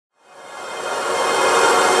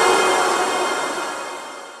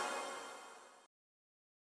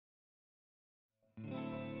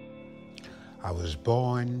was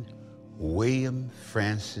born William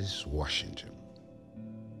Francis Washington.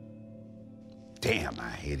 Damn, I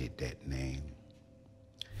hated that name.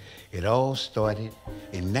 It all started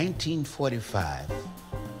in 1945.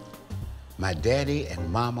 My daddy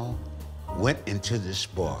and mama went into this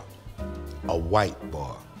bar, a white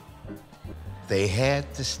bar. They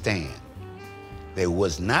had to stand. They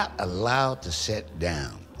was not allowed to sit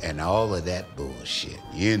down and all of that bullshit.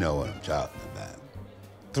 You know what I'm talking about.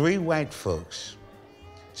 3 white folks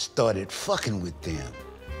started fucking with them.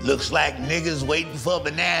 Looks like niggas waiting for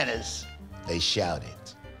bananas, they shouted.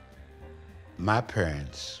 My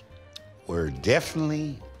parents were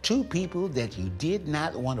definitely 2 people that you did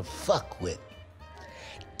not want to fuck with.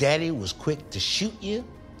 Daddy was quick to shoot you,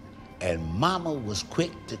 and mama was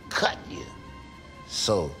quick to cut you.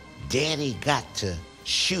 So daddy got to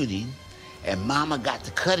shooting, and mama got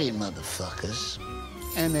to cutting motherfuckers,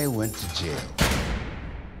 and they went to jail.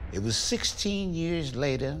 It was 16 years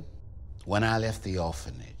later when I left the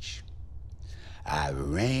orphanage. I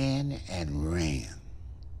ran and ran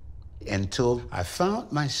until I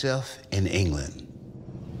found myself in England.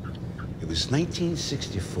 It was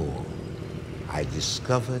 1964. I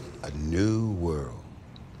discovered a new world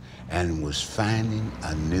and was finding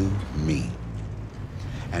a new me.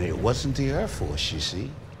 And it wasn't the Air Force, you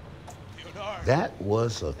see. That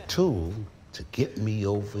was a tool to get me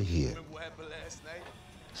over here.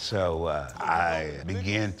 So I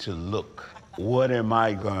began to look, what am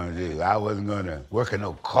I gonna do? I wasn't gonna work in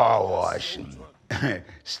no car wash and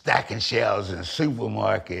stacking shelves in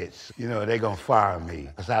supermarkets. You know, they're gonna fire me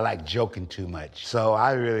because I like joking too much. So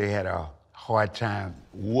I really had a hard time.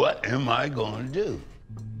 What am I gonna do?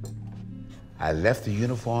 I left the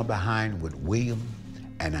uniform behind with William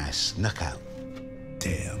and I snuck out.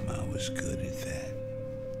 Damn, I was good at that.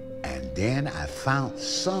 And then I found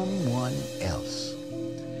someone else.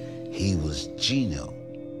 He was Geno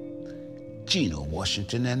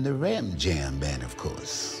Washington and the Ram Jam Band, of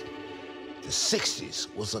course. The 60s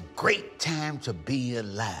was a great time to be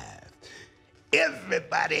alive.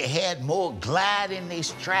 Everybody had more glide in their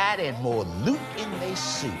stride and more loot in their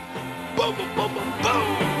suit. Boom, boom, boom, boom, boom!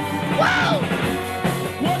 Wow!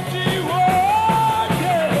 What do you want,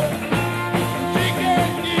 girl? She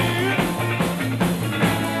can give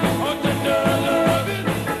all the loving.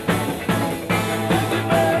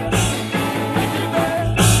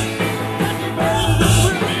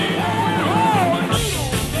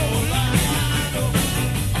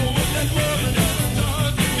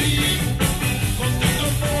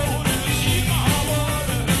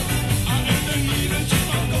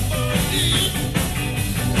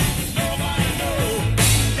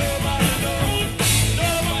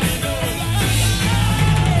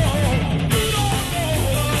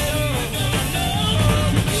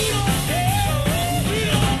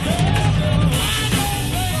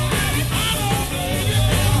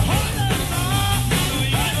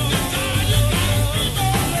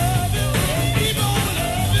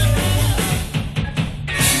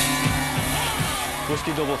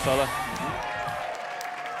 Whiskey double, fella.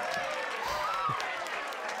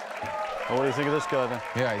 Oh, what do you think of this guy, then?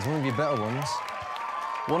 Yeah, he's one of your better ones.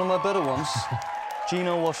 One of my better ones?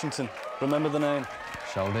 Geno Washington. Remember the name?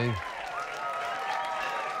 Shall do.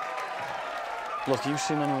 Look, you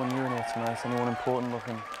seen anyone new in here tonight? Anyone important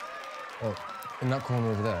looking? Oh, in that corner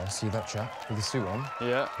over there, see that chap with the suit on?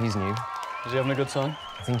 Yeah. He's new. Is he having a good time?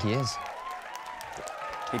 I think he is.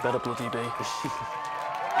 He better bloody be.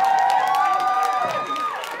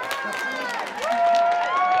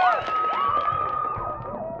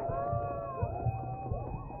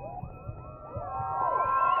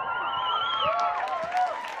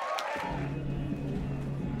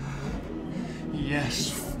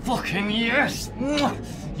 Yes, fucking yes!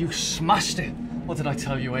 You smashed it! What did I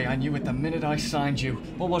tell you, eh? I knew it the minute I signed you.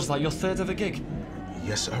 What was that, your 3rd ever gig?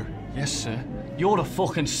 Yes, sir. Yes, sir. You're a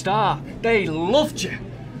fucking star. They loved you.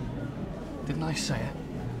 Didn't I say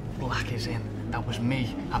it? Black is in. That was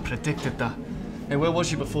me. I predicted that. Hey, where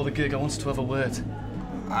was you before the gig? I wanted to have a word.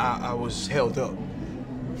 I was held up.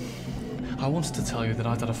 I wanted to tell you that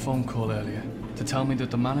I'd had a phone call earlier to tell me that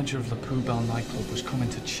the manager of the Pooh Bell nightclub was coming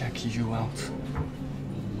to check you out.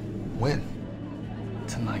 When?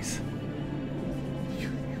 Tonight. You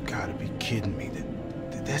gotta be kidding me.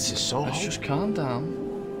 That's his solo? Let's just calm down.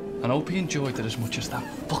 And hope he enjoyed it as much as that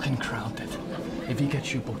fucking crowd did. If he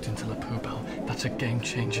gets you booked into the Pooh Bell, that's a game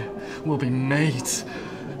changer. We'll be mates.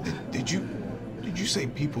 Did you say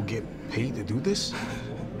people get paid to do this?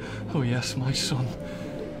 Oh yes, my son.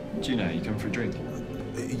 Geno, you come for a drink?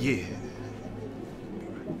 Yeah.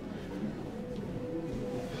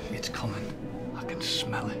 It's coming. I can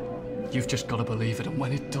smell it. You've just got to believe it, and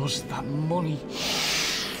when it does, that money...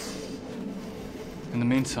 In the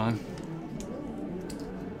meantime,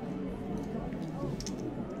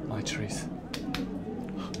 my truth.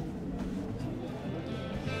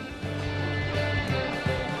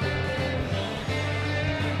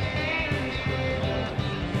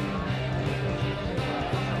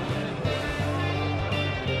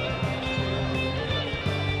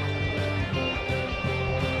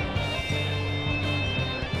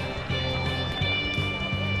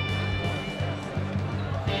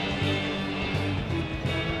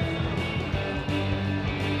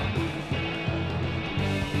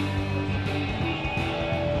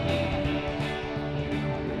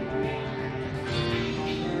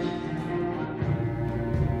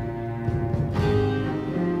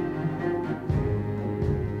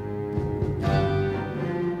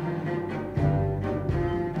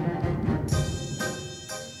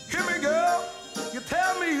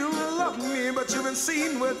 But you've been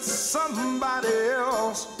seen with somebody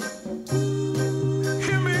else.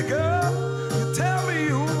 Hear me, girl. You tell me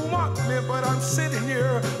you want me, but I'm sitting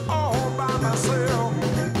here all by myself.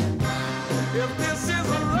 If this is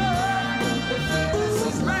a love,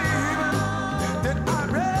 baby, then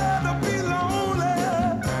I'd rather be lonely.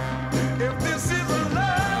 If this is a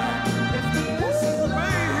love,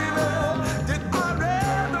 baby, then I'd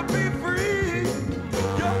rather be free.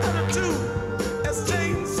 Your attitude has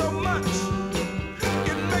changed so much.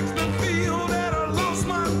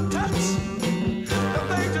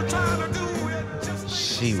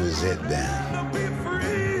 She was it then.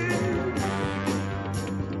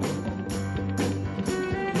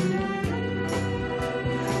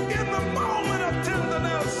 In the moment of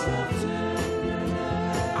tenderness,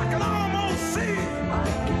 I can almost see.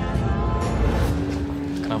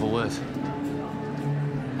 Can I have a word?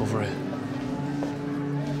 Over here.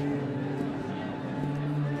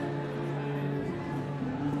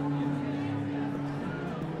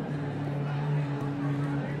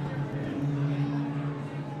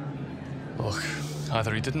 Look,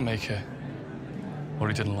 either he didn't make it, or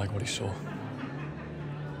he didn't like what he saw.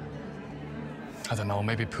 I don't know,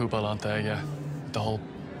 maybe Poobah aren't there yet. The whole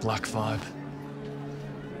black vibe.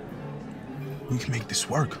 We can make this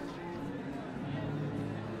work.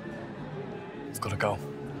 I've got to go.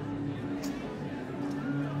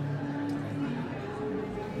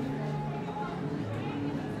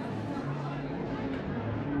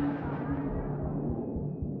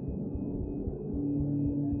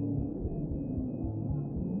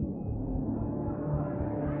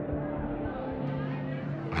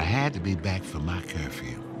 I had to be back for my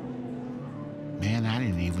curfew. Man, I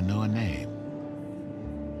didn't even know her name.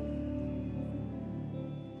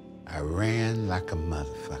 I ran like a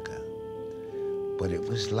motherfucker, but it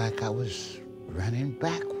was like I was running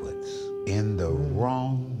backwards in the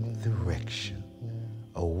wrong direction,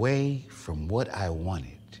 away from what I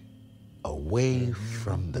wanted, away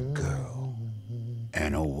from the girl,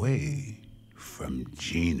 and away from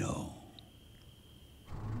Geno.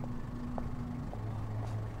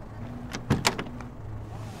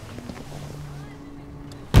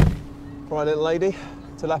 Right, little lady,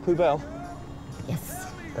 to La Poubelle. Yes.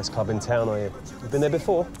 Best club in town, are you? You been there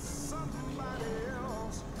before?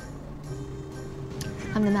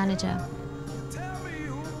 I'm the manager. Tell me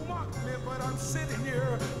you want me, but I'm sitting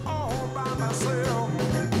here all by myself.